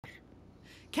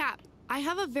Cap, I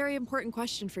have a very important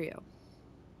question for you.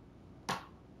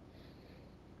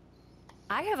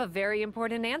 I have a very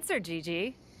important answer,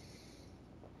 Gigi.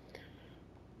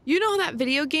 You know that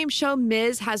video game show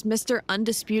Miz has Mr.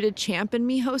 Undisputed Champ and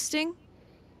me hosting?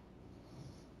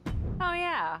 Oh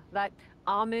yeah, that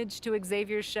homage to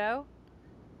Xavier's show?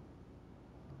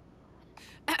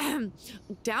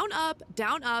 Down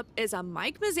Up is a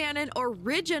Mike Mizanin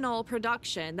original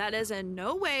production that is in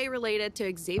no way related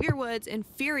to Xavier Woods'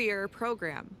 inferior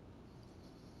program.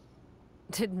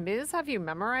 Did Miz have you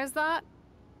memorize that?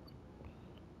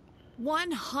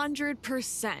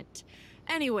 100%.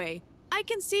 Anyway, I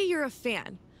can see you're a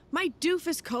fan. My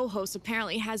doofus co-host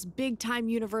apparently has big-time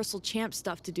Universal Champ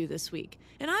stuff to do this week,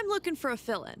 and I'm looking for a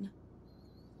fill-in.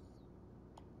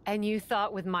 And you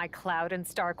thought with my clout and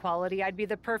star quality I'd be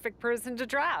the perfect person to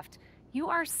draft. You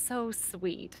are so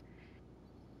sweet.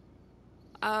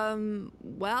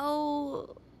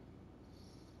 Well...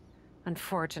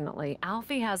 Unfortunately,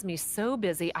 Alfie has me so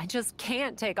busy I just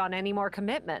can't take on any more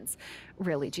commitments.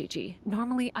 Really, Gigi,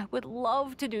 normally I would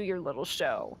love to do your little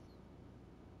show.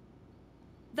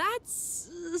 That's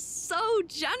so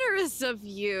generous of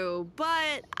you,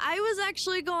 but I was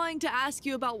actually going to ask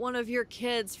you about one of your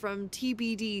kids from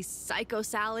TBD, Psycho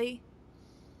Sally.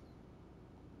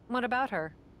 What about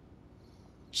her?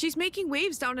 She's making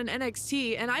waves down in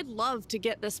NXT, and I'd love to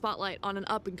get the spotlight on an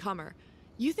up-and-comer.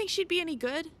 You think she'd be any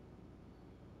good?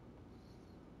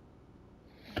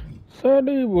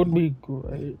 Sally would be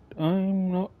great.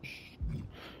 I'm not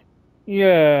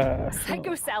Yeah.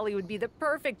 Psycho Sally would be the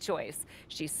perfect choice.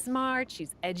 She's smart,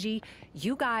 she's edgy.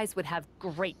 You guys would have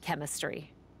great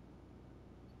chemistry.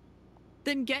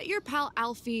 Then get your pal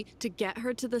Alfie to get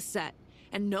her to the set.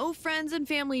 And no friends and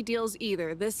family deals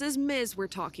either. This is Miz we're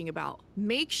talking about.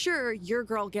 Make sure your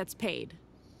girl gets paid.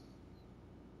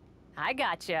 I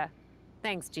gotcha.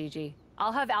 Thanks, Gigi.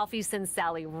 I'll have Alfie send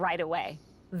Sally right away.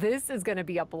 This is gonna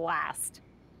be a blast.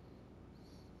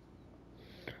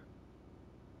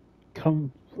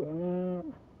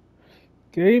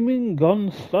 Gaming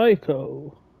gone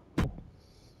psycho.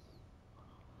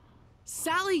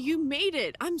 Sally, you made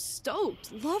it. I'm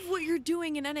stoked. Love what you're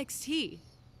doing in NXT.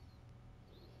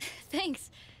 Thanks.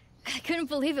 I couldn't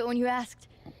believe it when you asked.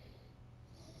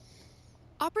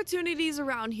 Opportunities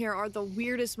around here are the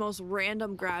weirdest, most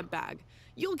random grab bag.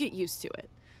 You'll get used to it.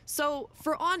 So,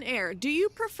 for on air, do you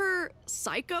prefer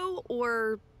Psycho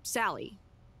or Sally?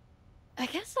 I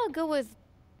guess I'll go with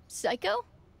Psycho?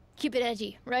 Keep it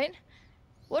edgy, right?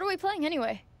 What are we playing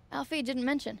anyway? Alfie didn't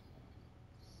mention.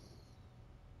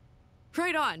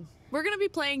 Right on. We're gonna be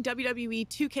playing WWE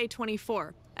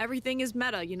 2K24. Everything is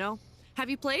meta, you know? Have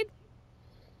you played?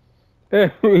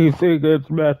 Everything is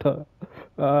meta.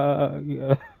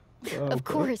 Yeah. Of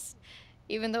course.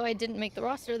 Even though I didn't make the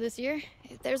roster this year,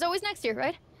 there's always next year,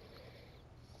 right?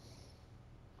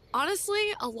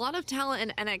 Honestly, a lot of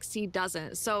talent in NXT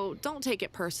doesn't, so don't take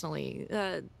it personally.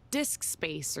 Disk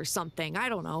space or something, I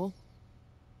don't know.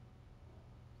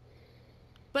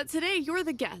 But today, you're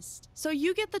the guest, so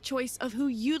you get the choice of who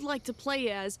you'd like to play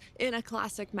as in a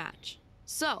classic match.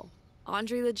 So,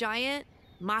 Andre the Giant,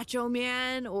 Macho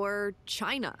Man, or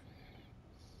China?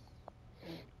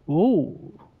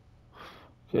 Ooh.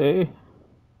 Okay.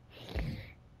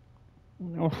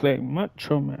 I'll say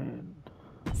Macho Man.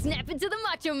 Snap into the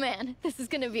Macho Man. This is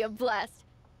gonna be a blast.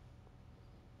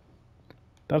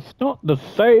 That's not the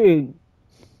saying.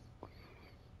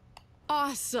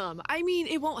 Awesome. I mean,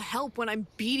 it won't help when I'm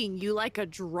beating you like a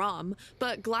drum,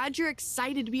 but glad you're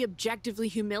excited to be objectively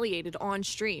humiliated on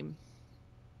stream.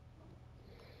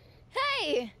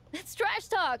 Hey, that's trash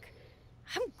talk.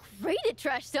 I'm great at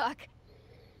trash talk.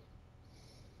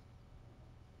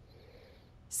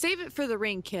 Save it for the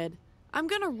ring, kid. I'm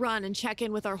gonna run and check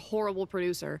in with our horrible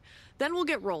producer. Then we'll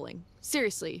get rolling.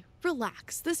 Seriously,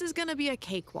 relax. This is gonna be a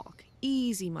cakewalk.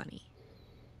 Easy money.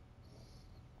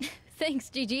 Thanks,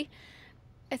 Gigi.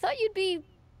 I thought you'd be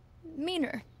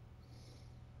meaner.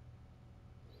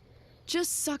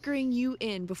 Just suckering you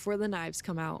in before the knives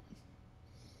come out.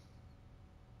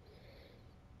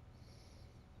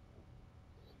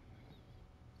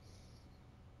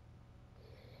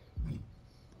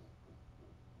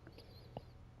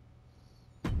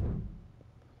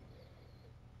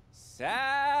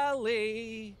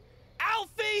 Sally!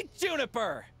 Alfie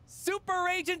Juniper! Super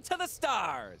Agent to the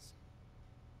stars!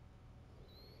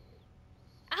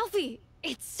 Alfie,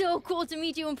 it's so cool to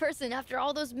meet you in person after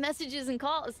all those messages and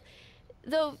calls.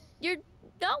 Though, you're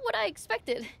not what I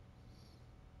expected.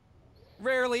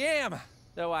 Rarely am,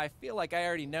 though I feel like I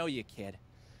already know you, kid.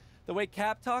 The way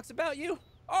Cap talks about you,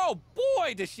 oh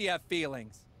boy does she have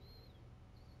feelings!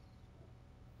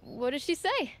 What does she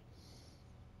say?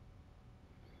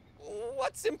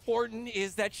 What's important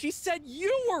is that she said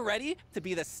you were ready to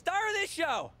be the star of this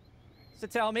show. So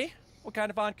tell me, what kind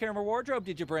of on-camera wardrobe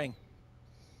did you bring?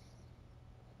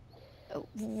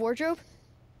 Wardrobe?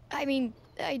 I mean,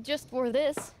 I just wore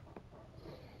this.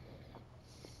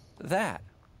 That?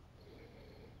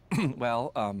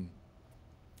 Well,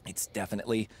 it's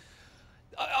definitely...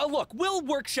 look, we'll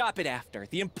workshop it after.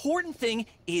 The important thing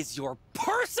is your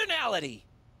personality!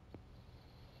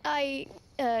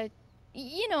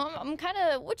 You know, I'm kind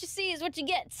of what you see is what you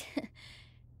get.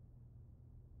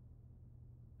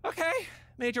 Okay,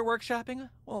 major workshopping.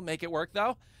 We'll make it work,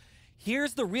 though.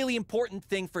 Here's the really important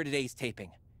thing for today's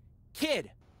taping.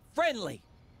 Kid-friendly.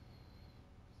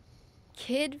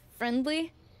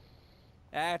 Kid-friendly?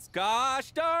 That's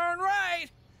gosh darn right!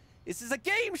 This is a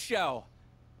game show.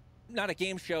 Not a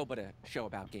game show, but a show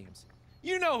about games.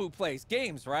 You know who plays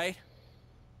games, right?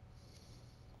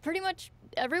 Pretty much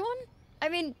everyone? I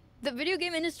mean, the video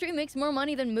game industry makes more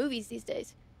money than movies these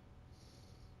days.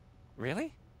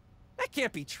 Really? That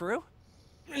can't be true.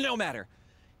 No matter.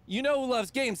 You know who loves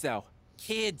games, though?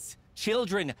 Kids,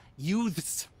 children,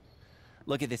 youths.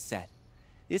 Look at this set.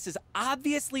 This is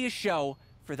obviously a show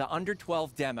for the under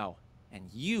 12 demo, and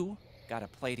you gotta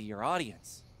play to your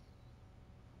audience.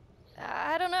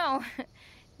 I don't know.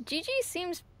 Gigi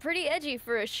seems pretty edgy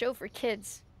for a show for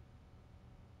kids.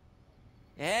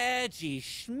 Edgy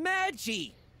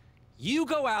schmedgy. You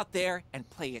go out there and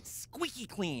play it squeaky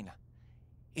clean.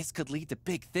 This could lead to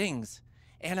big things.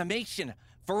 Animation,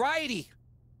 variety.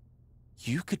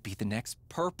 You could be the next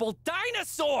purple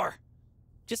dinosaur.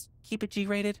 Just keep it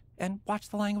G-rated and watch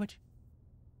the language.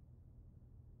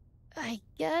 I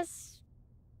guess...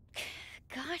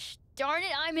 Gosh darn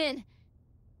it, I'm in.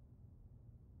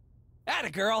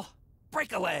 Atta girl.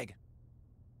 Break a leg.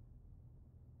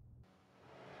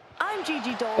 I'm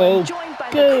Gigi Dolan, joined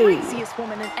by the craziest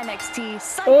woman in NXT,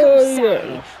 Psycho Oh,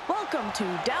 Sally. yeah. Welcome to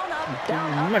Down Up,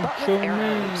 but with Macho Man.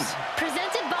 arrows.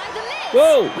 Presented by The Miz.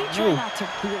 Whoa! We try Whoa. not to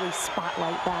really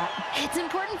spotlight that. It's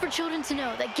important for children to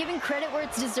know that giving credit where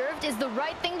it's deserved is the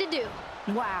right thing to do.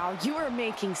 Wow, you are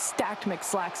making Stacked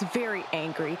McSlacks very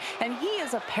angry, and he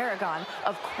is a paragon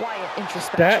of quiet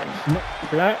introspection. That's not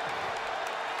flat.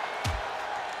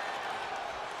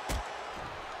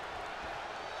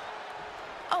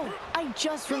 Oh, I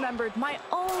just remembered my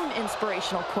own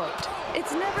inspirational quote.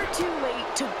 It's never too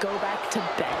late to go back to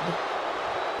bed.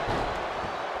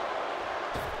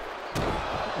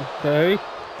 Okay.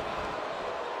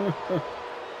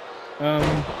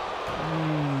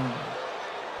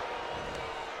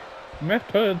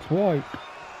 Method's white.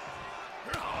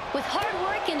 With hard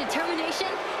work and determination,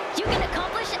 you can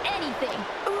accomplish anything.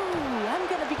 Ooh, I'm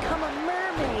gonna become a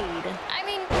mermaid. I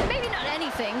mean, maybe not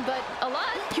anything, but a lot.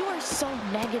 You are so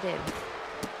negative.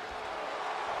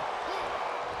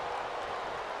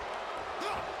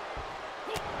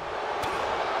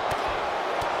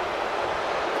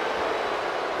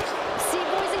 See,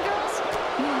 boys and girls,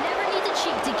 you never need to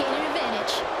cheat to gain an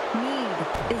advantage. Need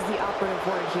is the operative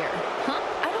word here. Huh?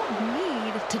 I don't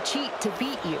need to cheat to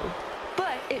beat you,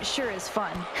 but it sure is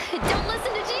fun. Don't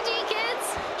listen to Gigi,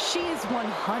 kids. She is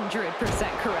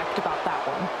 100% correct about that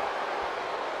one.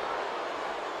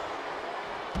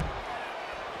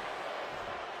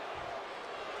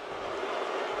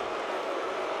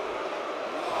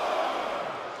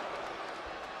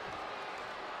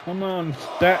 Come on,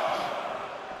 stats.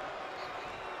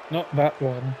 Not that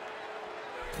one.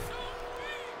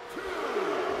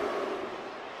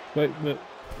 Wait.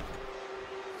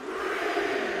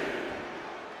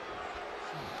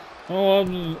 Oh,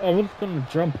 I was gonna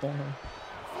jump on her.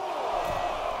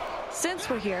 Since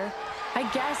we're here, I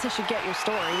guess I should get your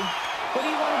story. What do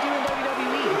you want to do in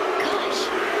WWE? Gosh,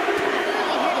 I'm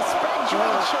really here to spread joy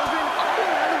to children all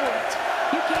around the world.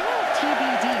 You came out of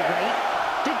TBD, right?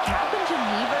 Did Captain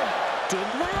Geneva dig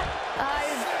that?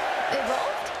 I've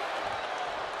evolved?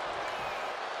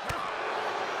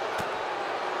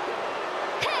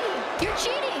 Hey, you're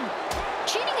cheating!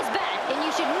 Cheating is bad, and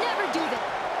you should never do that.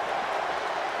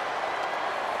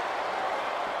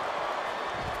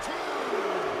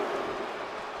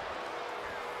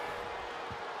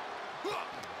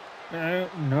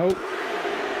 Nope.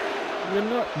 You're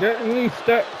not getting these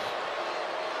stats.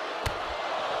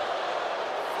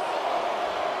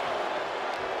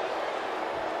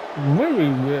 Very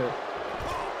weird.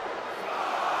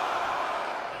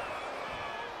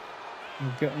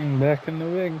 I'm getting back in the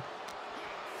ring.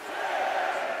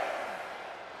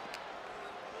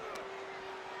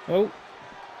 Oh.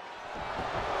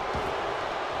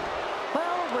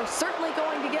 Well, we're certainly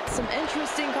going to get some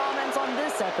interesting comments on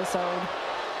this episode.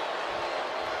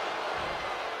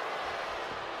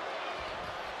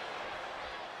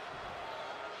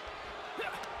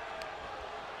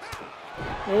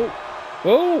 Oh.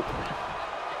 Oh.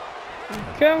 He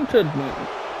countered me.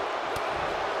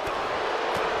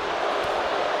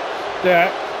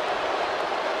 That.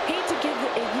 Hate to give the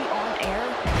Iggy on air,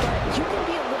 but you can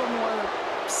be a little more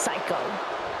psycho.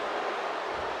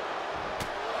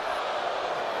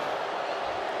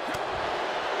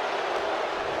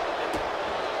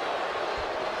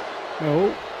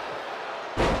 No.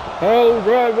 Pile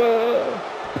driver.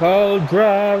 Pile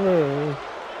driver.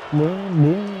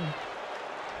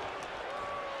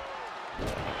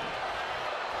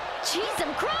 Jeez,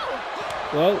 I'm crow!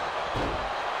 Well.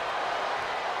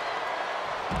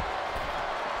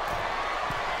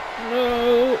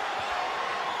 No.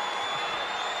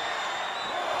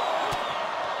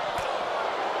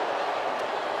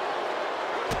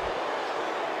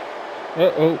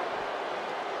 Uh-oh.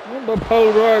 I'm the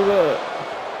pole driver.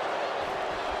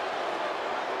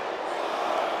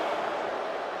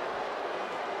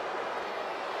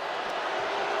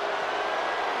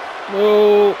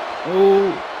 No.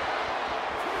 Oh.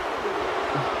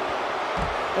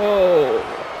 Oh.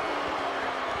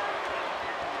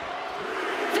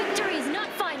 Victory is not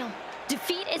final.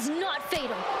 Defeat is not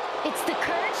fatal. It's the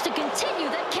courage to continue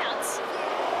that counts.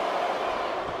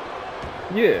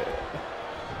 Yeah.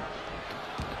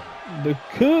 The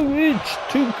courage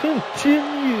to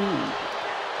continue.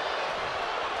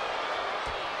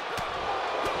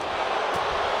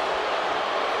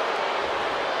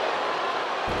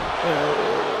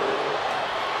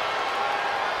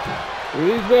 Here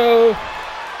we go.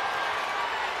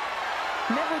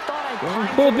 Never thought I'd Going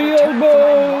climb for to the return to my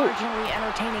elbow. marginally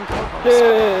entertaining co-host.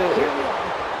 Yeah. Here we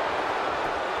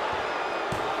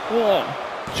are.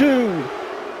 1, 2,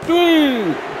 3.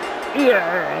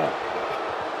 Yeah.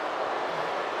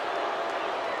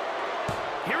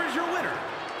 Here is your winner,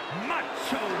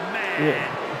 Macho Man,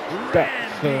 Yeah.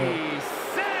 That's Randy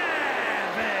Savage.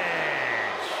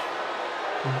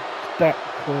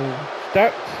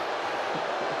 That's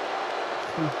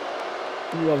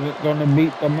he wasn't gonna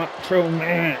beat the Macho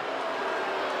Man.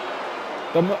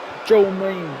 The Macho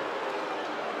Man.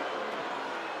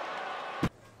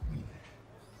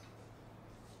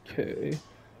 Okay.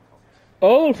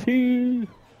 Alfie.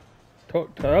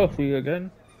 Talk to Alfie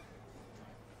again.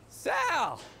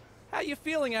 Sal, how you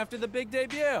feeling after the big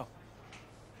debut?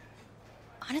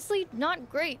 Honestly, not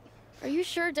great. Are you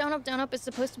sure Down Up is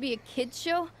supposed to be a kids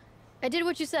show? I did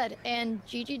what you said, and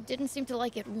Gigi didn't seem to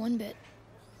like it one bit.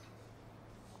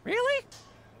 Really?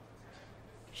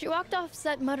 She walked off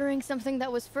set muttering something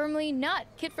that was firmly not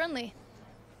kid-friendly.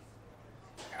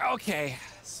 Okay,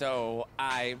 so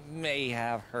I may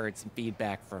have heard some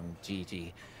feedback from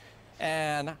Gigi.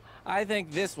 And I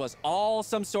think this was all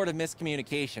some sort of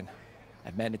miscommunication.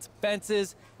 I've mended its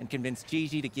fences and convinced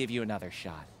Gigi to give you another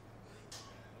shot.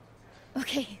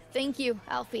 Okay, thank you,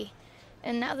 Alfie.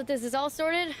 And now that this is all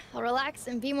sorted, I'll relax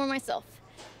and be more myself.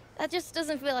 That just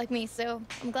doesn't feel like me, so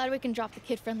I'm glad we can drop the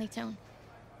kid-friendly tone.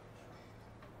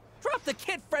 Drop the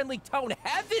kid-friendly tone,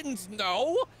 heavens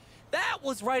no! That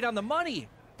was right on the money.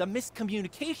 The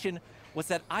miscommunication was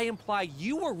that I implied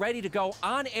you were ready to go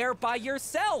on air by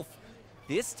yourself.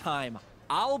 This time,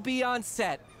 I'll be on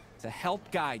set to help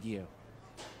guide you.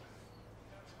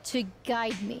 To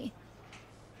guide me.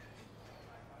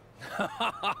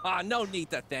 No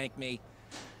need to thank me.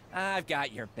 I've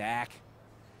got your back.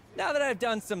 Now that I've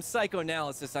done some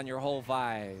psychoanalysis on your whole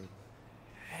vibe.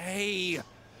 Hey,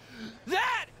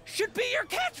 that should be your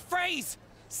catchphrase!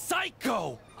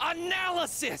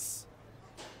 Psychoanalysis!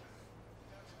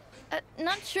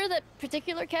 Not sure that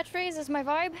particular catchphrase is my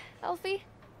vibe, Alfie.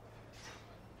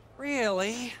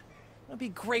 Really? That'd be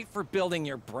great for building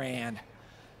your brand.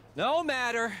 No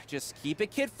matter, just keep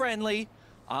it kid-friendly,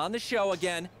 on the show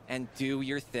again, and do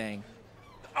your thing.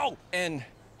 Oh, and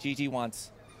Gigi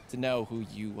wants to know who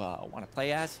you want to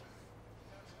play as?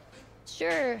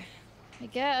 Sure, I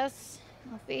guess,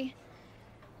 Alfie.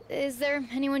 Is there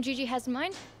anyone Gigi has in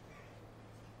mind?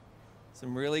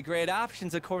 Some really great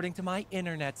options according to my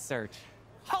internet search.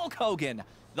 Hulk Hogan,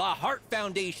 the Hart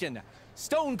Foundation,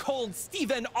 Stone Cold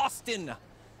Steven Austin.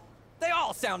 They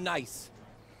all sound nice.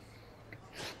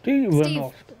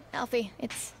 Steve. Alfie,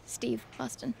 it's Steve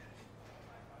Austin.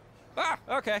 Ah,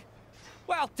 okay.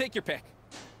 Well, take your pick.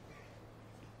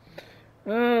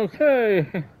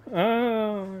 Okay.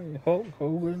 Hulk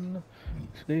Hogan.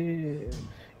 Steve.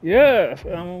 Yes,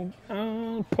 I'm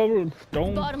probably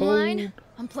Stone Bottom Cold. line,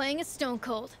 I'm playing as Stone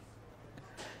Cold.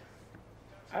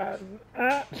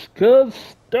 That's good.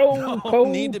 Stone No Cold.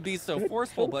 need to be so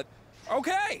forceful, but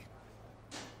okay.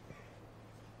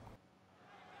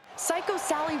 Psycho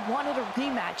Sally wanted a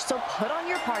rematch, so put on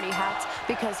your party hats,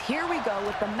 because here we go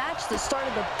with the match that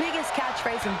started the biggest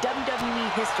catchphrase in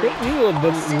WWE history.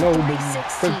 The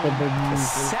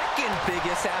second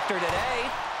biggest after today.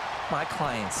 My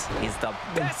client's is the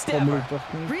best ever.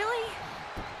 Really?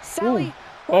 Sally,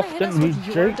 want to hit us with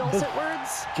your dulcet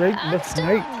words? I'm still,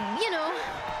 you know,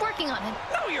 working on it.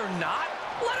 No, you're not.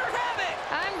 Let her have it.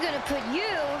 I'm gonna put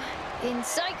you in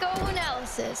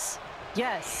psychoanalysis.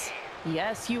 Yes.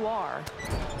 Yes, you are.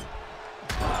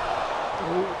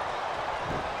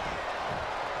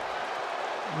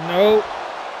 No.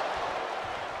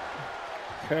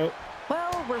 Help.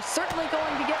 Well, we're certainly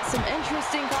going to get some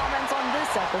interesting comments on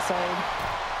this episode.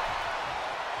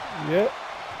 Yep.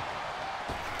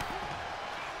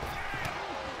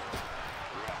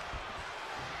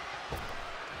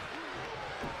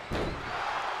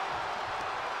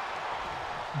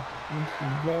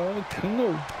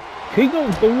 King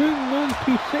of the Ring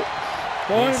 96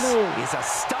 final. This is a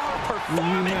star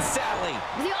performance, Sally.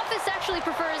 The office actually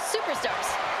prefers superstars.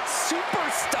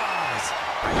 Superstars.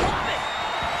 I love it.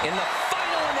 In the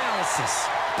final analysis,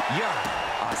 you're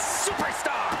a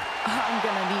superstar. I'm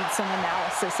gonna need some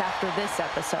analysis after this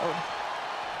episode.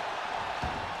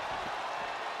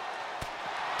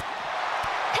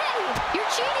 Hey, you're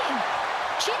cheating.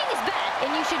 Cheating is bad,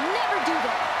 and you should never do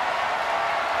that.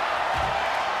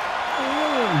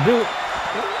 Do it.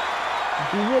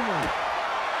 You wouldn't.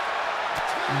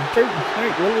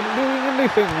 Snake wasn't doing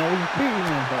anything. I was beating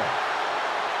him back.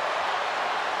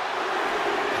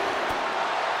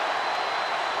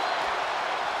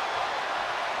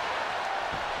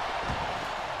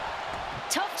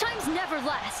 Tough times never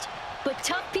last, but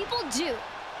tough people do.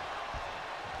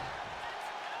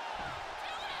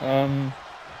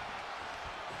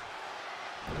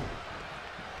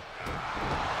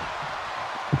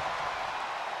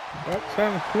 That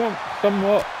sounds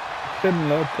somewhat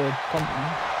similar to something.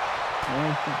 I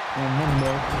don't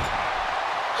remember.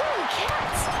 Holy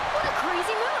cats! What a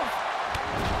crazy move!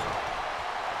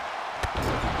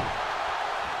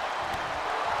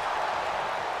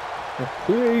 A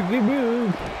crazy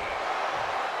move.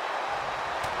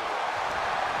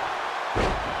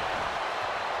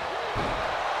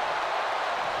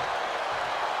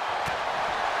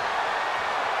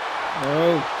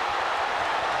 Oh.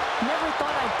 Never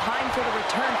thought I'd pine for the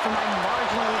return for my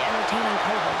marginally entertaining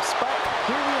co-host, but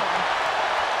here we are.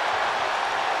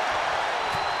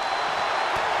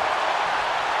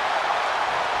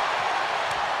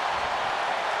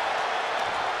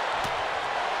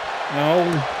 No.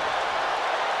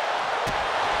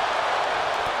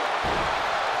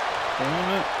 Damn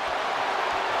it.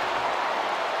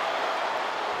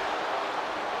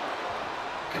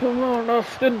 Come on,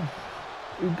 Austin.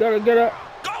 You gotta get up.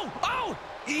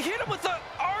 He hit him with the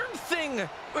arm thing,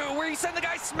 where he sent the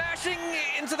guy smashing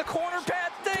into the corner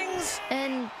pad things.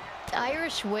 And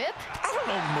Irish whip? I don't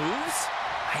know moves.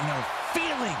 I know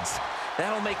feelings.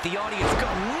 That'll make the audience go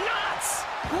nuts.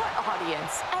 What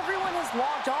audience? Everyone has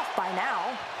logged off by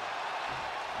now.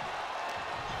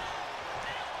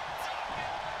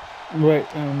 Wait,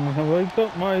 have I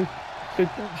got my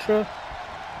signature?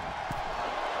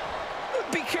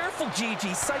 Be careful,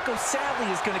 Gigi. Psycho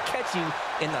Sally is going to catch you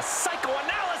in the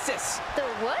psychoanalysis. The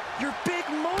what? Your big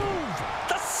move.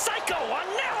 The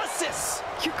psychoanalysis.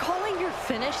 You're calling your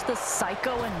finish the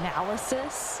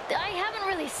psychoanalysis? I haven't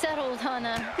really settled on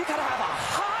a... You gotta have a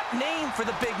hot name for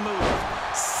the big move.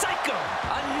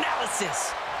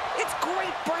 Psychoanalysis. It's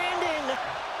great branding.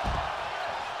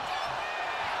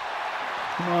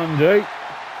 Come on, Jake.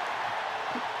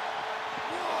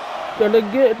 Gotta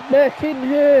get back in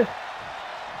here.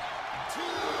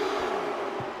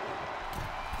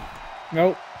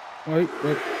 Nope. Wait,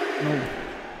 no.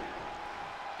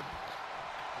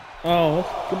 Oh, let's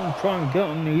gonna try and get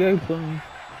on the open.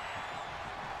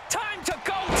 Time to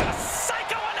go to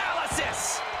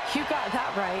psychoanalysis! You got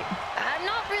that right. I'm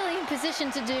not really in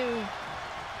position to do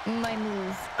my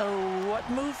move. Oh, what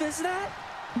move is that?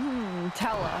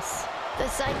 Tell us. The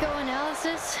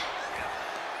psychoanalysis?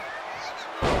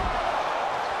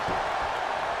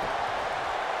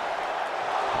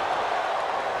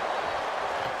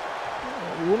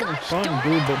 I wouldn't try and do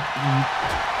the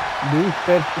blue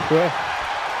step press.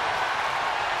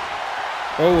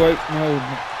 Oh wait, no.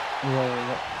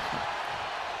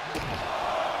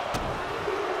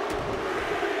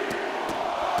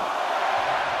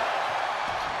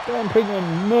 Dumping a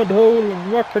mud hole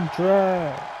and rocket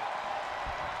drive.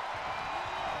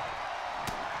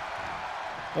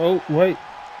 Oh wait.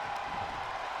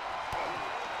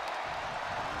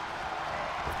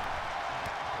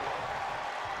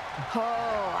 Oh,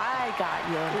 I got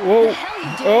you. Whoa. The hell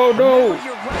you did? Oh no. Remember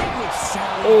your right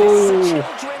Sally, Oh. this is a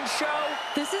children's show?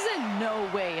 This is in no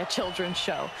way a children's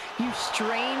show. You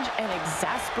strange and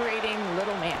exasperating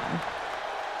little man.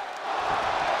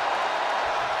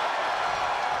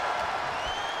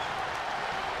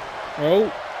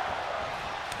 Oh.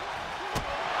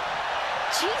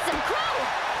 Cheese and crow!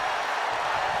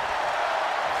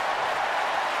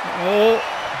 Oh.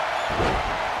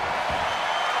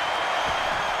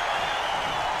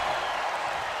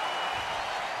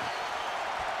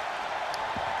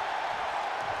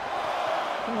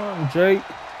 Come on, Jake.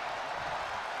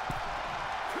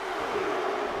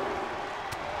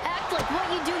 Act like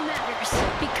what you do matters,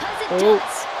 because it Oh.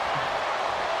 does.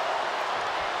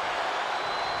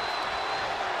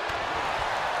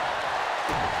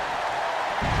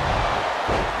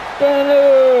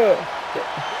 Stunner!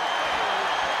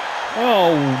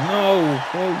 Oh no!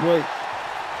 Wait.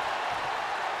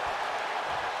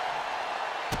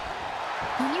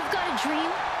 When you've got a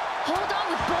dream, hold on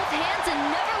with both hands and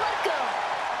never let go.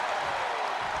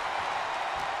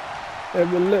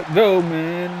 Never let go,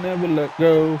 man. Never let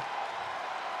go.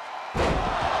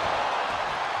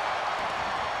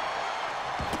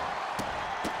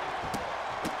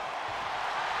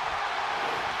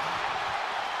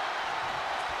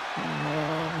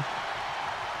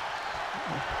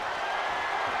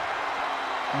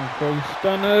 Okay,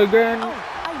 Stunner again. Oh,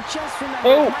 I just remembered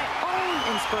Oh. my own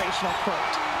inspirational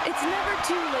quote. It's never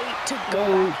too late to go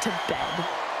Oh. back to bed.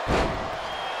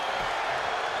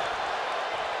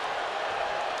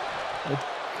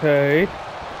 Okay.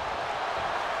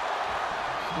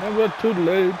 Never too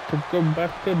late to go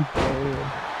back to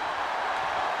bed.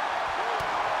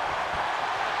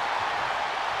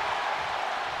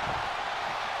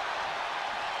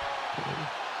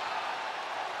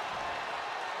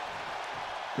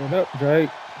 Get up, Jake.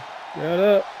 Get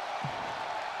up.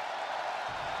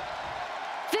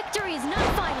 Victory is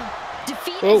not final.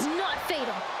 Defeat Oh. is not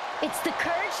fatal. It's the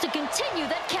courage to continue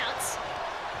that counts.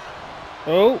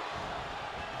 Oh.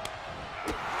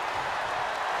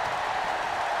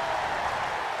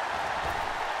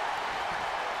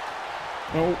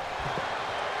 Oh.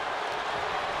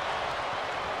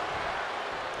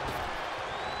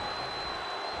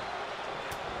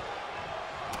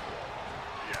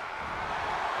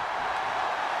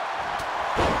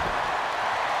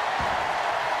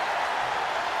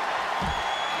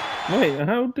 Wait,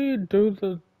 how do you do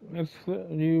the? It's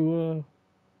you.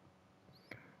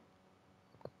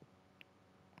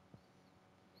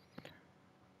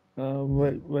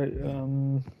 Wait.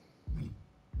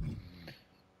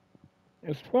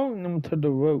 It's throwing them to the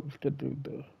ropes to do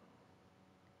the.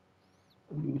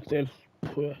 Use this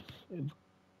press. It's,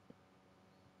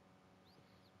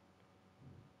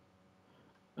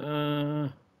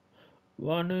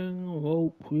 running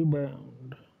rope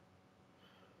rebound.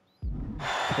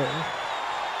 Okay.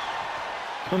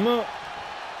 Come on.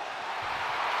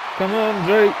 Come on,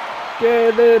 Drake.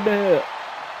 Get in there.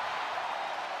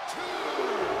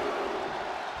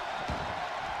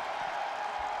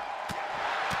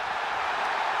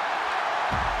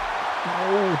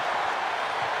 Oh.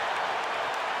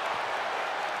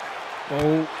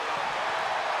 Oh.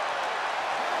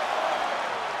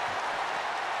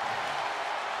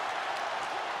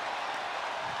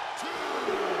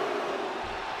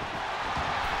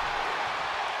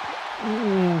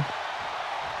 Mm.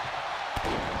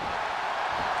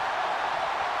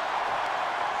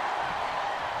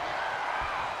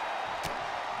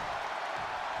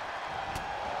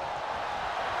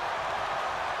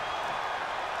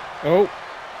 Oh.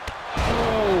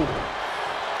 Oh.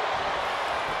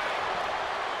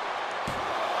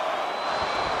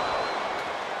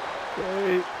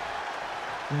 Okay.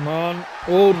 Come on.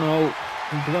 Oh no.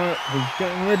 He's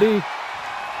getting ready.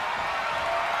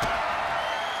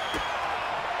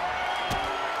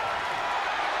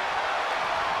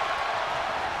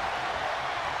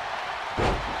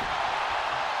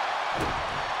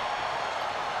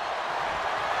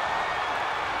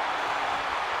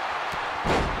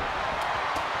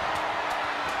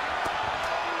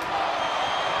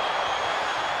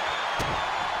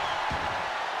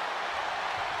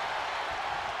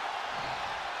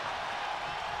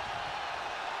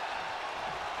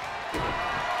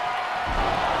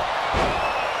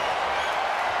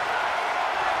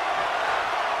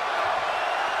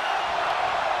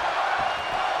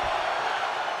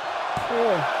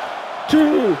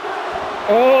 Two.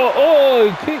 Oh,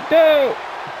 he kicked out.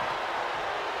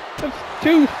 That's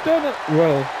two stunner.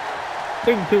 Well, I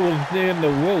think it was near the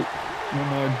rope when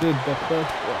I did the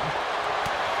first one.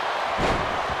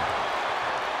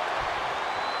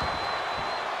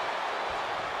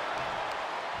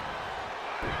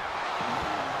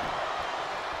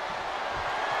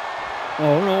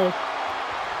 Oh no.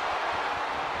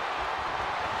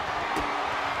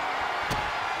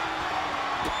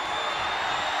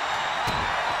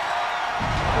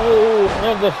 Oh,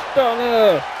 another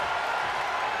stunner.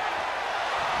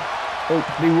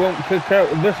 Hopefully he won't kick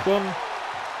out of this one.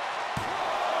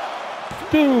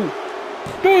 2,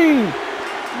 3.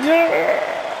 Yeah.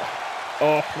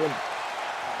 Awesome.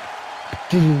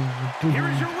 Here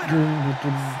is your winner,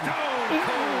 Stone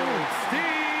Cold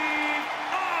Steve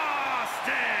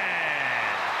Austin.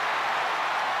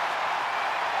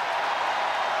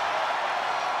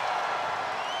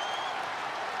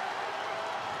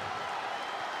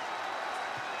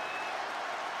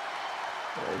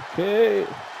 Okay.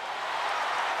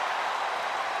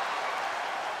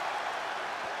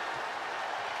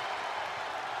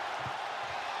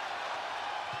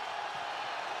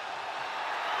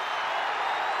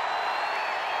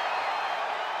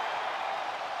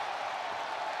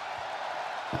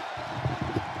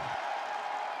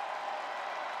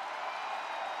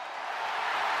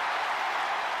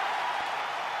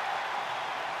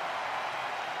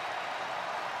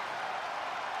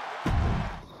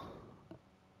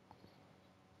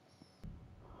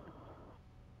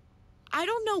 I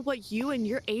don't know what you and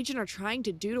your agent are trying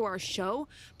to do to our show,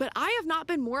 but I have not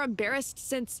been more embarrassed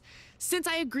since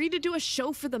I agreed to do a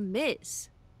show for The Miz.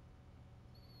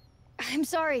 I'm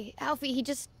sorry, Alfie, he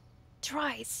just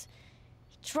tries.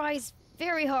 He tries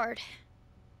very hard.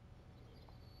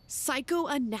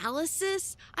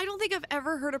 Psychoanalysis? I don't think I've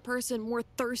ever heard a person more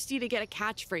thirsty to get a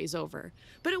catchphrase over.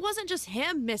 But it wasn't just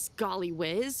him, Miss Golly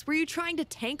Whiz. Were you trying to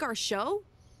tank our show?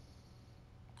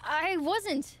 I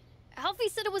wasn't. Alfie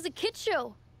said it was a kid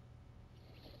show.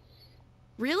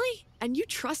 Really? And you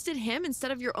trusted him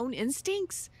instead of your own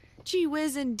instincts? Gee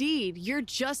whiz, indeed. You're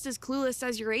just as clueless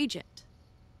as your agent.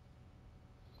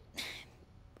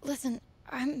 Listen,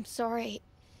 I'm sorry.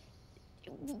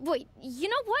 Wait, you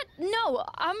know what? No,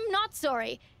 I'm not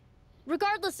sorry.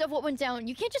 Regardless of what went down,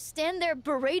 you can't just stand there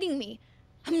berating me.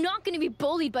 I'm not gonna be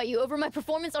bullied by you over my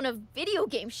performance on a video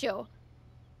game show.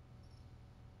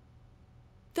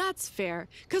 That's fair,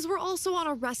 because we're also on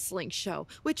a wrestling show,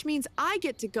 which means I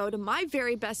get to go to my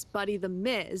very best buddy, The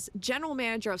Miz, General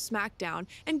Manager of SmackDown,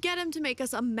 and get him to make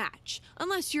us a match,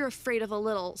 unless you're afraid of a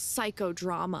little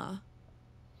psychodrama.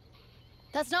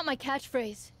 That's not my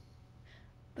catchphrase.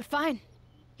 But fine.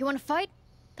 You wanna fight?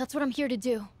 That's what I'm here to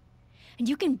do. And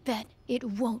you can bet it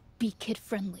won't be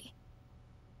kid-friendly.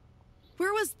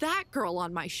 Where was that girl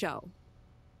on my show?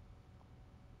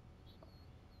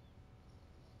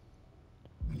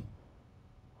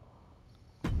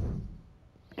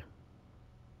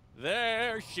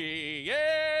 There she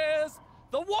is!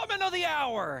 The woman of the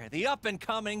hour! The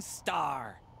up-and-coming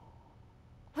star!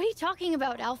 What are you talking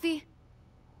about, Alfie?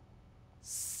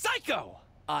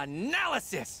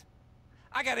 Psychoanalysis!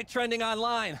 I got it trending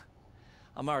online.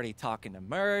 I'm already talking to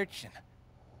merch and...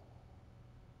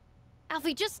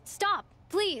 Alfie, just stop,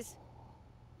 please.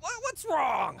 What's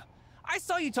wrong? I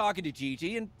saw you talking to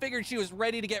Gigi and figured she was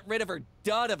ready to get rid of her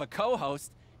dud of a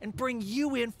co-host and bring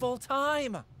you in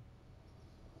full-time.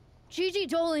 Gigi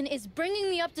Dolan is bringing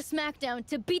me up to SmackDown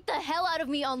to beat the hell out of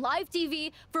me on live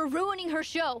TV for ruining her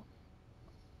show.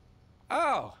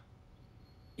 Oh.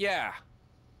 Yeah.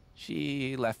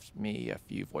 She left me a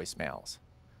few voicemails.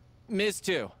 Miz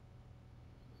too.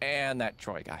 And that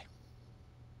Troy guy.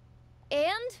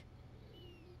 And?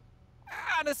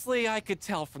 Honestly, I could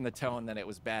tell from the tone that it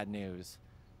was bad news.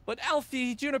 But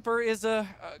Alfie Juniper is a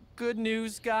good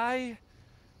news guy.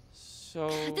 So...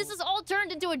 This has all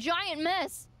turned into a giant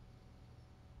mess.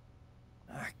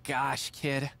 Gosh,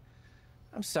 kid.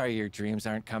 I'm sorry your dreams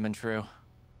aren't coming true.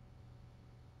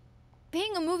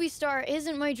 Being a movie star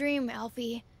isn't my dream,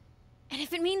 Alfie. And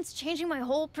if it means changing my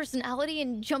whole personality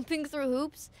and jumping through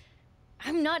hoops,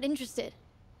 I'm not interested.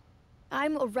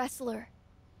 I'm a wrestler.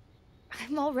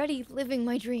 I'm already living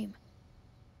my dream.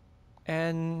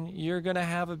 And you're gonna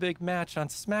have a big match on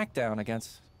SmackDown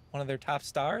against one of their top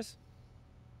stars?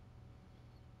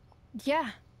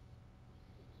 Yeah.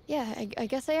 Yeah, I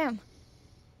guess I am.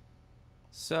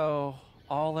 So,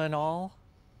 all in all,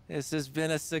 this has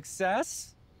been a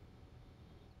success?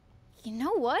 You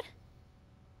know what?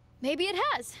 Maybe it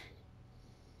has.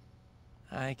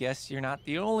 I guess you're not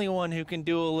the only one who can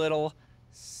do a little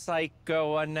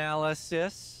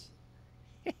psychoanalysis.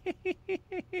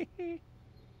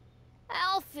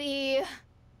 Alfie.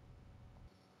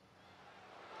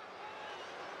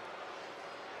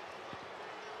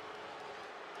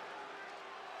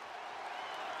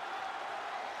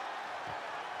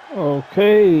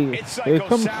 Okay, It's here Psycho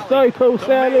comes Sally, Psycho the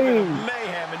Sally. maven of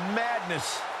mayhem and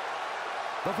madness.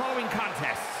 The following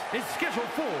contest is scheduled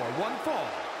for one fall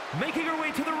making her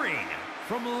way to the ring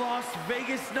from Las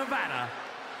Vegas, Nevada,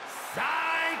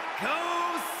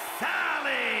 Psycho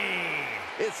Sally.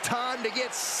 It's time to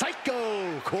get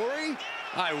psycho, Corey.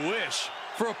 I wish.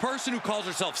 For a person who calls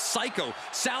herself Psycho,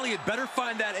 Sally had better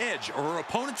find that edge, or her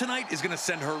opponent tonight is going to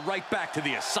send her right back to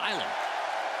the asylum.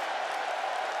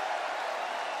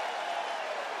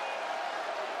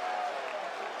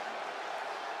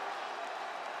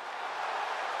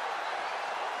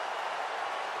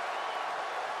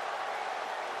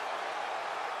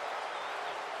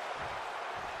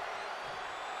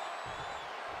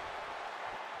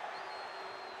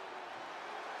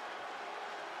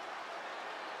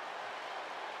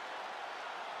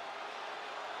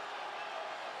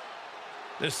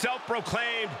 The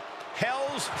self-proclaimed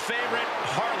Hell's favorite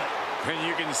harlot. And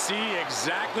you can see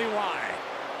exactly why.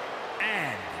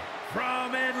 And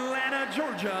from Atlanta,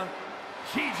 Georgia,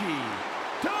 Gigi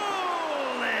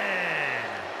Dolan.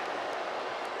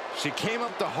 She came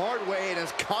up the hard way and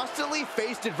has constantly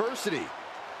faced adversity.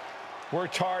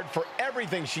 Worked hard for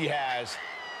everything she has,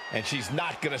 and she's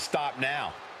not going to stop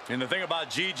now. And the thing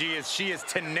about Gigi is she is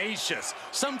tenacious,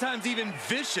 sometimes even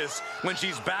vicious when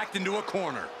she's backed into a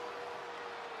corner.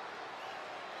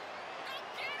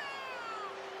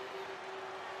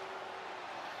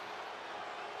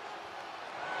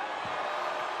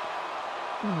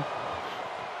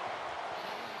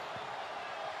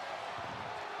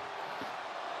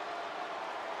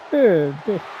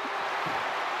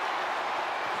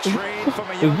 Trained from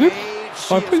a Is young this? age,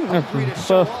 I she think is that's hungry the to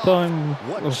show first off time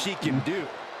what she can do.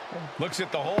 Looks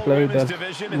at the whole Played women's as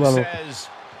division and well. says,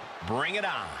 bring it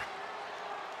on.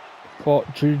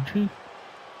 Fought Gigi.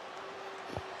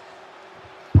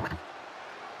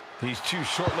 These two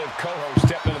short-lived co-hosts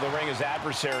step into the ring as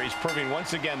adversaries, proving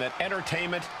once again that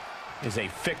entertainment is a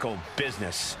fickle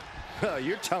business.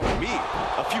 You're telling me.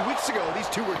 A few weeks ago, these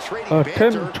two were trading Attempt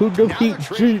banter. to Now they're defeat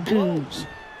trading Gigi. blows.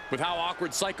 With how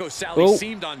awkward Psycho Sally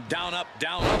seemed on Down Up,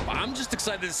 I'm just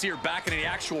excited to see her back in the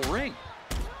actual ring.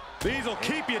 These will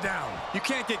keep you down. You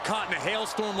can't get caught in a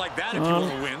hailstorm like that if you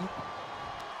want to win.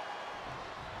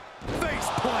 Face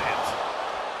plant.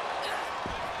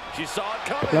 She saw it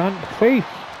coming. Plant face.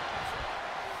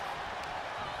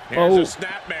 Here's Oh. a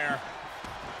snapmare.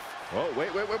 Oh, wait.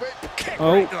 Kick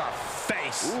Oh. right to the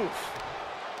face. Oof.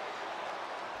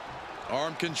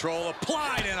 Arm control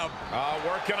applied and a...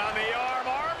 Working on the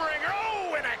arm wringer.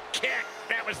 Oh, and a kick.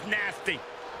 That was nasty.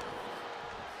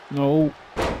 No.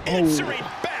 Answering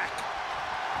back.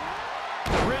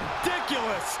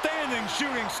 Ridiculous standing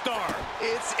shooting star.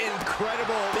 It's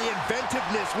incredible the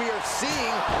inventiveness we are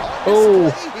seeing Oh.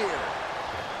 on display here.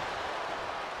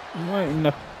 Right in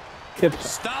the hips.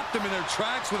 Stopped them in their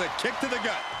tracks with a kick to the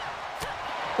gut.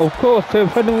 Of course,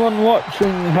 if anyone watching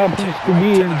happens to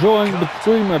be enjoying the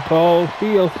stream at all,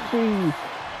 feel free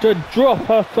to drop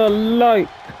us a like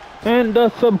and a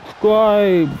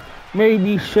subscribe.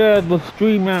 Maybe share the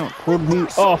stream out would be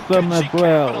awesome as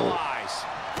well.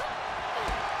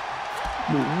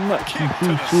 Much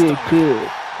appreciated.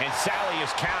 And Sally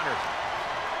is countered.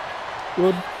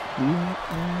 Good.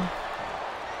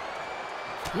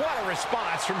 What a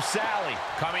response from Sally.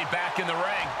 Coming back in the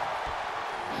ring.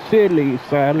 Silly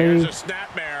Sally. Here's a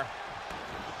snapmare.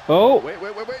 Oh. Wait.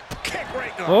 Kick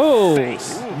right to the Oh.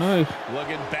 face. Nice.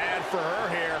 Looking bad for her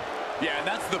here. Yeah, and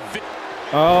that's the...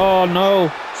 Oh no.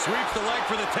 Sweeps the leg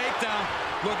for the takedown.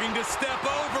 Looking to step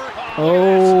over.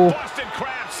 Oh. Boston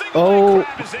Crab. Single Oh. leg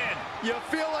crab is in. You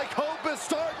feel like hope is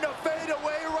starting to fade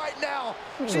away right now.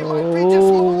 She might be just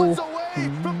moments away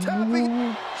from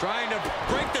tapping. Trying to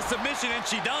break the submission, and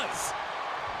she does.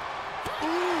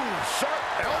 Ooh, sharp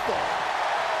elbow.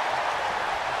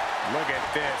 Look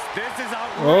at this. This is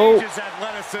Oh. outrageous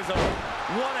athleticism.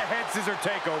 What a head scissor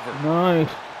takeover. Nice.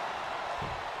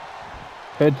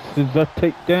 Head scissor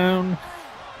takedown.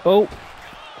 Oh.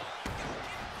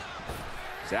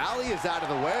 Sally is out of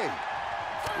the way.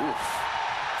 Oof.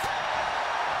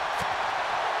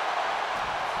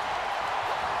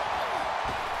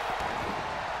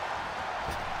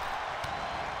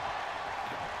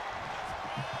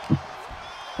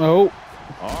 Oh.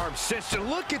 Arm cinched.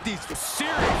 Look at these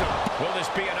series of... Will this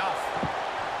be enough?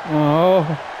 Oh.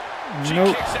 She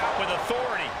Nope. kicks out with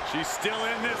authority. She's still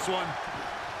in this one.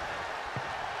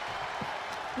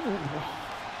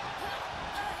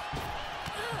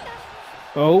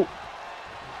 Oh.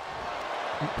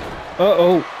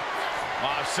 Uh-oh.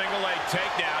 Single leg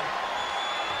takedown.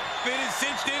 It is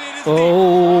cinched in. It is I'm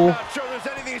Oh. not sure there's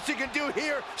anything she can do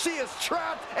here. She is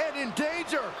trapped and in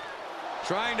danger.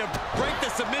 Trying to break the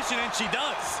submission, and she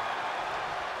does.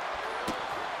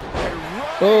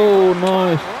 Oh,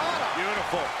 nice. Beautiful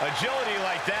powerful. Agility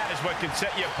like that is what can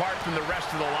set you apart from the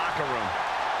rest of the locker room.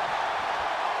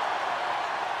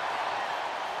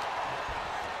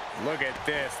 Look at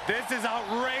this. This is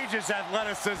outrageous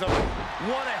athleticism.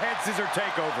 What a head scissor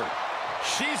takeover.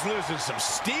 She's losing some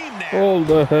steam now. All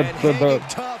the heads And hanging about.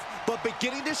 tough, but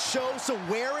beginning to show some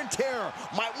wear and tear.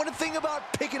 Might want to think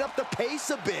about picking up the pace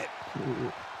a bit.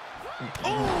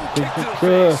 Oh, kick to the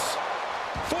face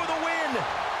for the win.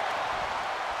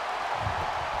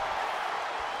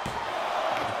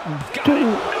 Got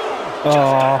it.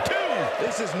 Ah,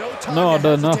 This is no time not to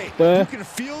enough hesitate. there. You can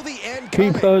feel the end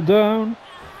Keep coming. her down.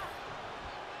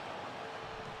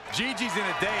 Gigi's in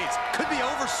a daze. Could be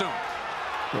over soon.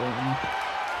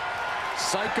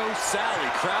 Psycho Sally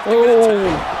crafting an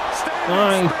attack. Standing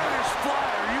Nice. Spanish fly.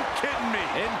 Are you kidding me?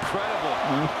 Incredible.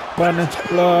 Spanish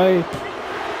fly.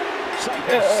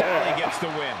 Psycho Sally gets the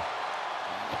win.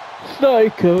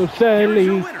 Psycho Sally.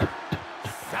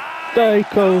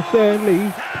 Psycho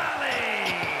Sally.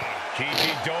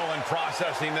 Gigi Dolan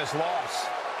processing this loss.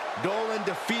 Dolan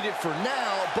defeated for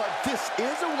now, but this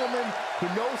is a woman who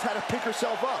knows how to pick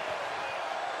herself up.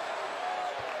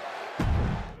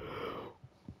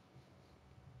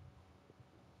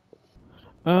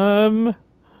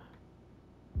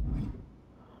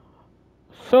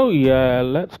 So yeah,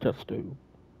 let's just do.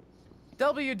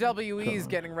 WWE is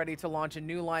getting ready to launch a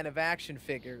new line of action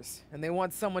figures, and they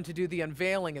want someone to do the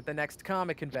unveiling at the next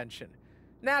comic convention.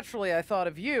 Naturally, I thought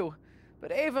of you,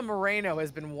 but Ava Moreno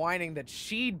has been whining that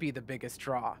she'd be the biggest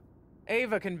draw.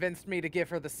 Ava convinced me to give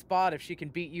her the spot if she can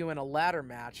beat you in a ladder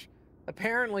match.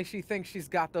 Apparently, she thinks she's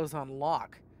got those on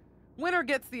lock. Winner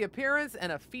gets the appearance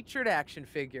and a featured action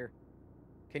figure.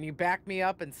 Can you back me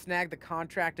up and snag the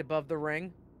contract above the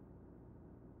ring?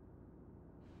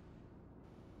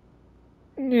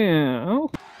 Yeah.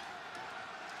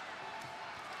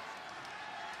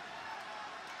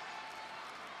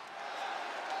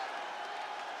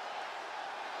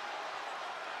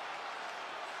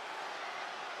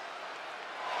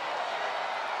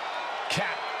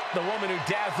 Kat, the woman who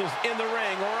dazzles in the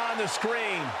ring or on the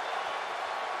screen.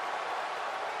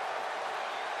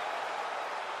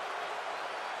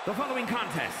 The following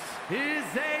contest is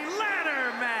a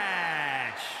ladder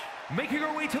match. Making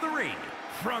her way to the ring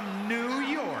from New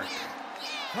York,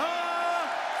 the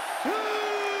Superstar!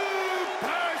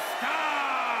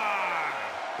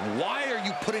 Why are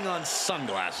you putting on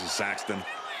sunglasses, Saxton?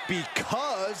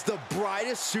 Because the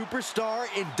brightest superstar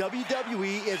in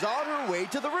WWE is on her way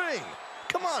to the ring.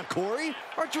 Come on, Corey.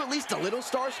 Aren't you at least a little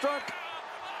starstruck?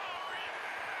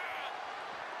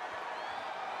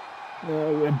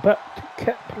 We're back to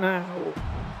Cap now.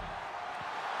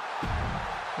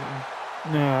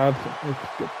 No, I think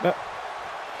let's get that.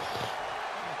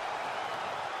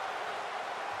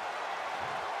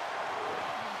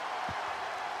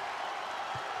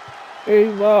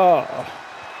 Ava.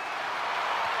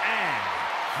 And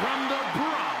from the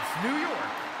Bronx, New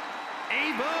York,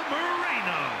 Ava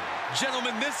Moreno.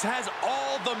 Gentlemen, this has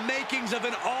all the makings of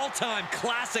an all-time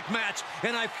classic match,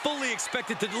 and I fully expect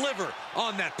it to deliver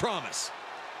on that promise.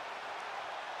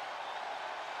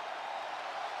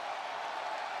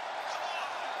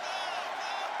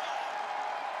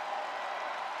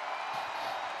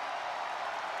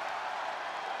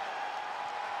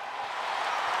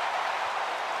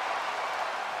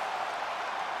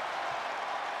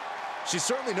 She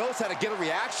certainly knows how to get a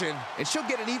reaction, and she'll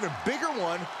get an even bigger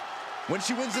one when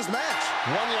she wins this match.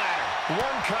 One ladder,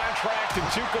 one contract,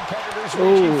 and two competitors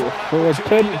Oh, for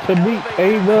attempt to beat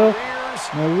Ava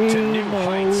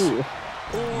Moreno.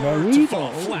 To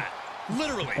fall flat.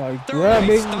 Literally, By 38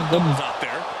 grabbing stunt them. doubles out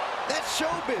there. That's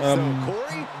showbiz, though,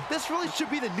 Corey. This really should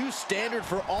be the new standard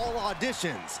for all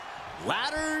auditions.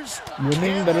 Ladders,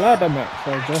 Winning the ladder match,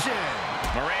 I guess.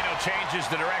 action. Moreno changes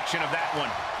the direction of that one.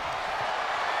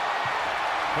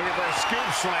 Looking for a scoop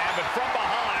slam, but from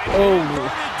behind. Oh.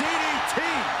 Inverted DDT.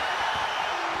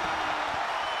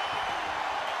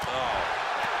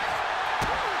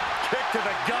 Kick to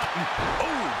the gut.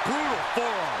 Oh, brutal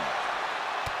forearm.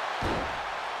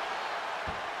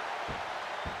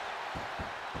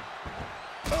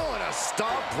 Oh, and a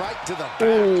stomp right to the back.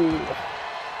 Oh.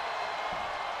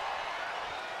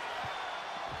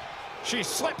 She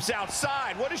slips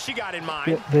outside. What has she got in mind?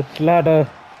 Get this ladder.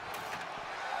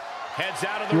 Heads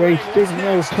out of the ring. Wasting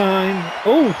no time.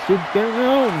 Oh, she's getting her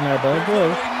own ladder as well.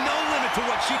 Literally no limit to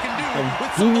what she can do A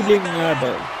with something healing like that.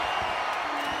 ladder.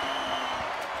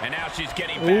 And now she's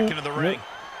getting back into the ring.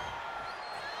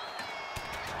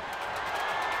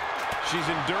 She's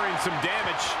enduring some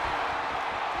damage.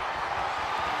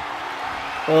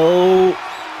 Oh,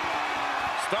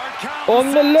 Start count.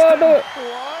 on the ladder.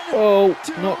 One, Oh,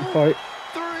 two, not quite.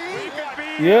 three. We could be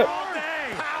Yep. all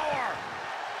day. Power.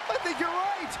 I think you're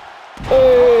right.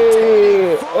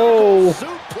 Hey, oh,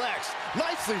 Suplex.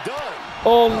 Nicely done.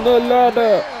 on the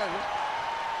ladder. Man.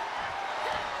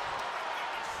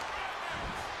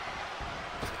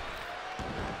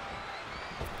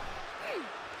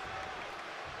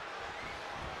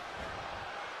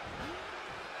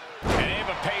 And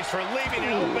Ava pays for leaving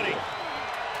the opening.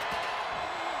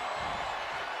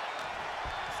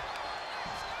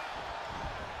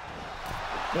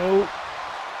 No.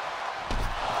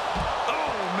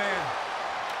 Oh, man.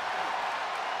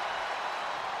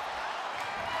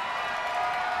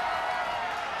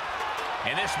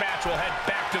 And this match will head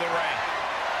back to the ring.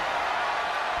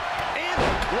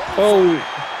 Oh.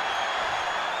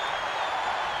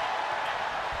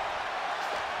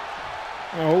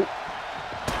 Oh.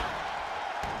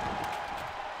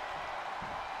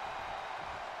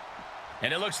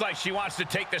 And it looks like she wants to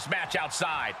take this match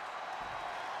outside.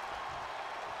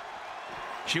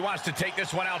 She wants to take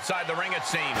this one outside the ring, it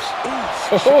seems.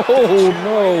 Oh,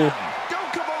 no.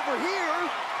 Don't come over here.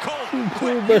 She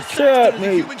threw the shot,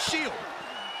 mate. Human shield.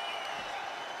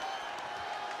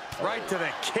 Right to the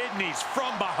kidneys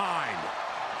from behind.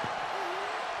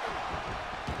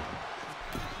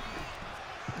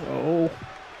 Oh.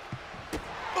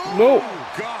 No.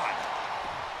 Oh, God.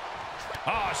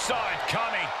 Oh, saw it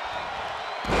coming.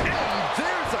 And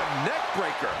there's a neck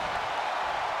breaker.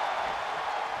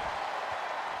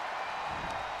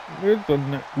 Here's the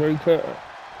neck breaker.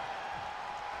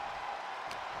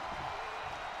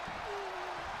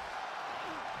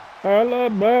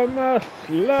 Alabama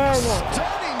Slammer.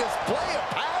 Stunning display of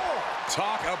power.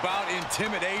 Talk about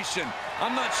intimidation.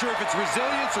 I'm not sure if it's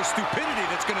resilience or stupidity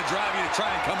that's going to drive you to try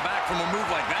and come back from a move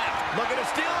like that. Looking to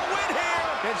steal a win here.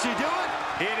 Can she do it?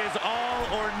 It is all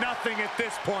or nothing at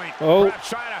this point. Oh, Perhaps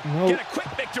trying to no. get a quick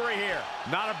victory here.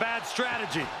 Not a bad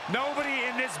strategy. Nobody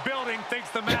in this building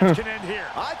thinks the match can end here.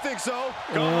 I think so.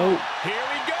 Oh. Here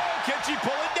we go. Can she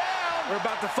pull it down? We're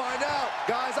about to find out.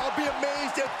 Guys, I'll be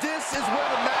amazed if this is where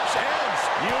the match ends.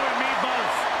 You and me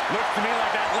both. Looks to me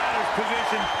like that ladder's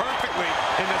positioned perfectly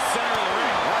in the center of the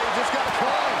ring. Well, you just got to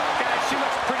climb. Guys, she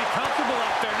looks pretty comfortable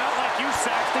up there. Not like you,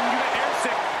 Saxton. You got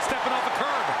airsick stepping off a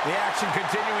curb. The action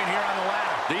continuing here on the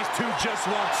ladder. These two just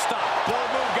won't stop. Bold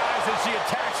move, guys, as she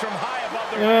attacks from high above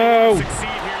the ring. No. To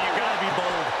succeed here, you got to be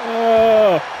bold.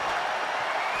 Oh.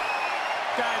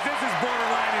 Guys, this is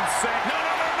borderline insane. No,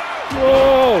 no, no, no.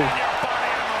 Whoa. And your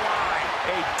body on the line.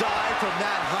 A dive from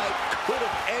that height could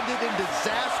have ended in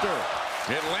disaster.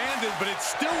 It landed, but it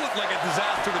still looked like a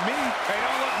disaster to me. Hey,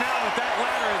 don't look now that that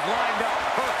ladder is lined up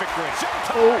perfectly.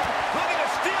 Showtime. Oh. Looking to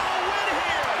steal a win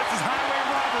here. This is highway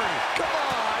robbery. Come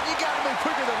on, you got to be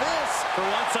quicker than this. For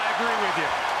once, I agree with you.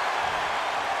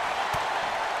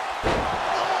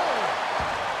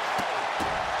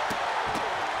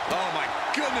 Oh, my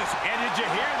goodness. And did you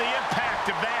hear the impact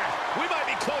of that? We might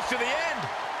be close to the end.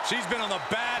 She's been on the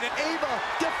bad end. Ava,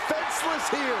 defenseless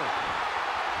here.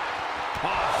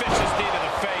 Oh, vicious knee to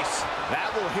the face. That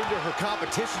will hinder her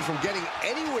competition from getting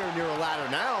anywhere near a ladder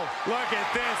now. Look at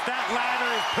this. That ladder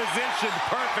is positioned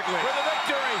perfectly. For the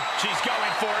victory. She's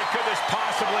going for it. Could this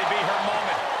possibly be her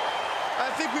moment?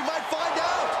 I think we might find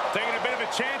out. Taking a bit of a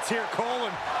chance here, Cole,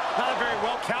 and not a very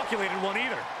well-calculated one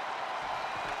either.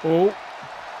 Oh.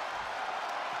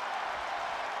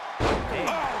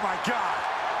 Oh, my God.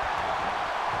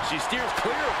 She steers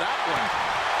clear of that one.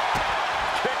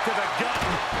 Kick to the gut.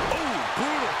 Ooh,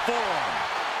 brutal forearm.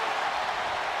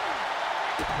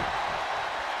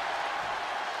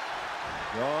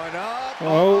 Going up.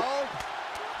 Oh.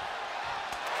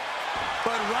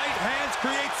 But right hands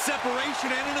create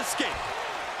separation and an escape.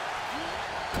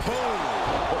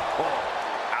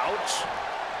 Ouch.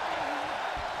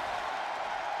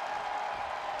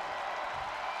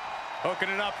 Hooking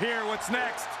it up here. What's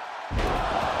next?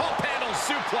 Pump handle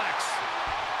suplex.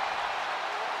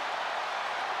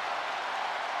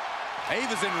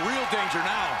 Ava's in real danger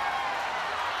now.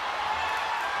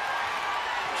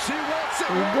 She wants it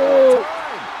Here we one go. more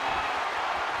time.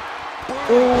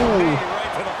 Oh.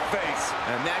 Right to the face.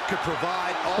 And that could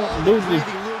provide all the Lose it.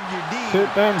 breathing room you need. Sit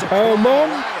down, to climb the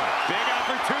powerbomb. ladder. Big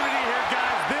opportunity here,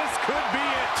 guys. This could be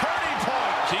a turning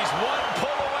point. She's one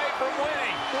pull away from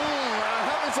winning.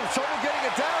 Having some trouble getting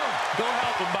it down. Go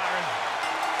help him, Byron.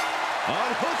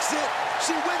 Unhooks it.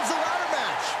 She wins the ladder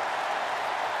match.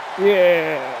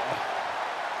 Yeah.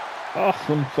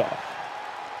 Awesome stuff.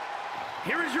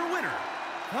 Here is your winner,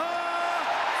 the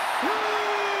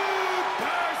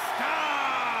Superstar!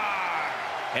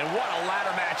 And what a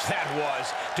ladder match that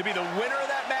was. To be the winner of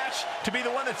that match, to be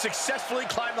the one that successfully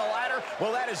climbed the ladder,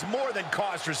 well, that is more than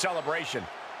cause for celebration.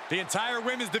 The entire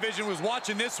women's division was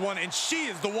watching this one, and she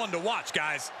is the one to watch,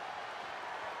 guys.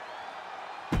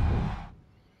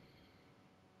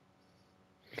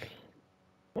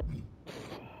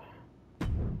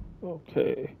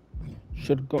 Okay.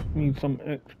 Should have got me some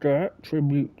extra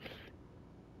attributes.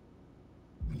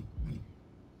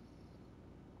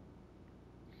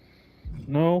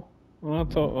 No?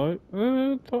 That's alright.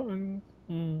 Fine.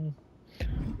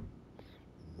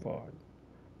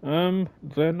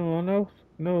 Is there anyone else?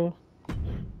 No.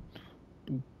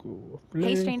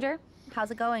 Hey, stranger.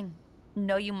 How's it going?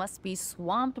 Know you must be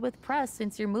swamped with press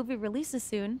since your movie releases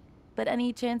soon, but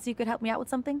any chance you could help me out with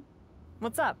something?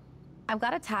 What's up? I've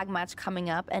got a tag match coming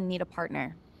up and need a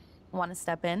partner. Want to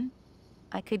step in?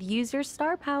 I could use your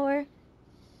star power.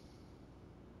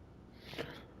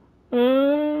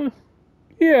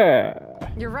 Yeah.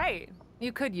 You're right.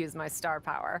 You could use my star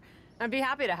power. I'd be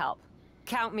happy to help.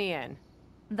 Count me in.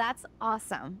 That's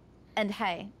awesome. And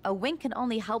hey, a win can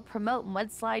only help promote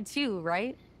Mudslide too,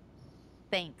 right?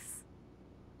 Thanks.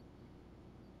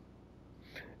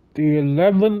 The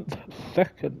 11th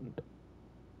second.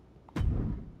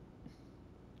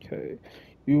 Okay.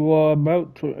 You are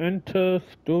about to enter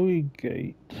Story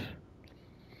Gate.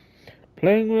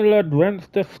 Playing will advance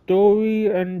the story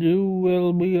and you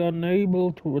will be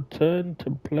unable to return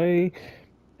to play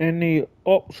any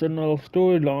optional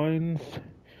storylines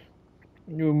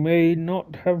you may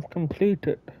not have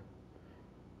completed.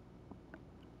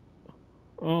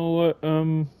 Oh,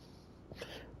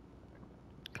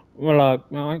 well,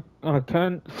 I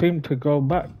can't seem to go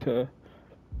back to,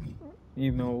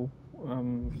 you know,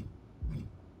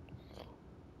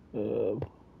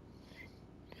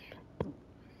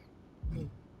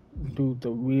 do the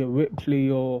Rhea Ripley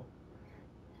or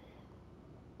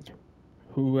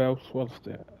who else was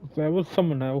there? There was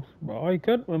someone else, but I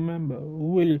can't remember.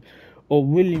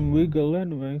 William Regal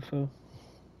anyway, so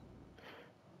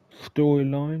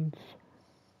storylines.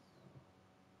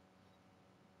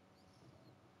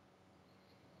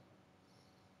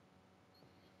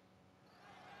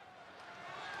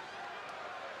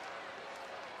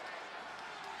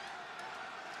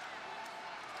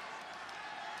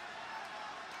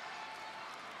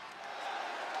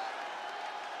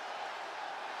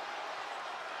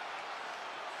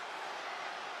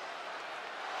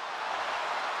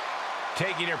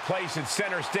 Taking her place at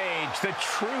center stage, the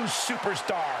true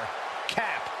superstar,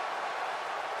 Cap.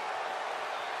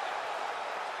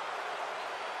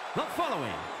 The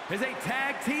following is a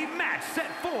tag team match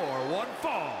set for one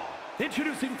fall.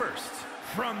 Introducing first,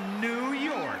 from New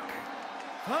York,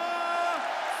 the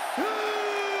Superstar!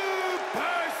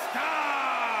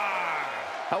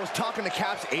 I was talking to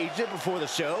Cap's agent before the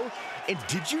show, and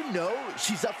did you know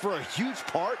she's up for a huge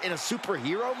part in a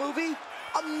superhero movie?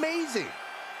 Amazing!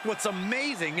 What's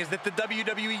amazing is that the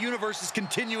WWE Universe is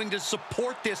continuing to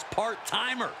support this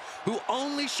part-timer who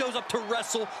only shows up to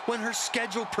wrestle when her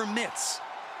schedule permits.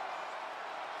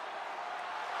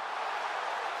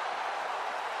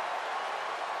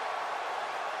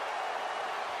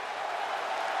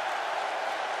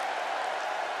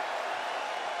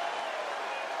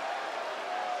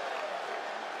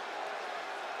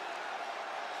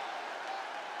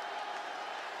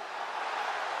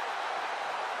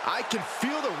 I can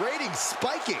feel the ratings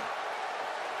spiking.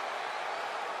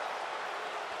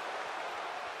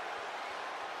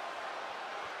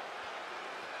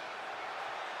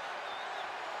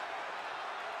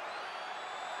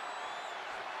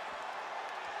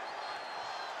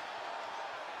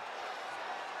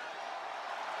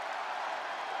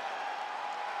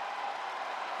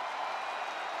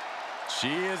 She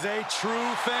is a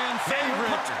true fan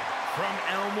favorite. From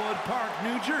Elmwood Park,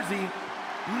 New Jersey,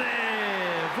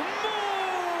 Liv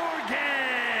Morgan!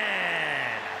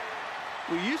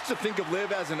 We used to think of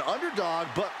Liv as an underdog,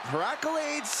 but her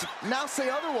accolades now say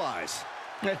otherwise.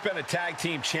 Has been a tag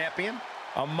team champion,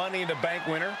 a Money in the Bank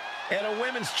winner, and a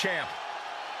women's champ.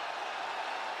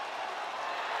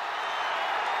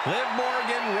 Liv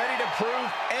Morgan ready to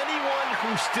prove anyone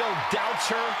who still doubts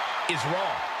her is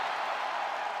wrong.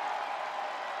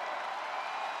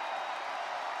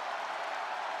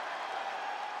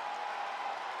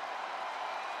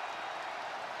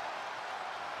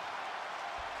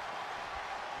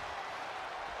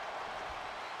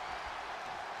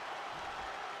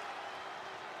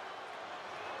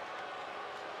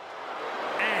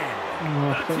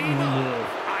 The team of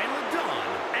Isla Dawn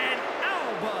and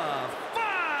Alba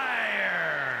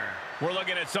Fire! We're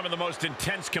looking at some of the most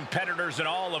intense competitors in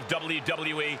all of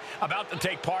WWE about to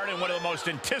take part in one of the most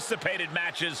anticipated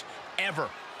matches ever.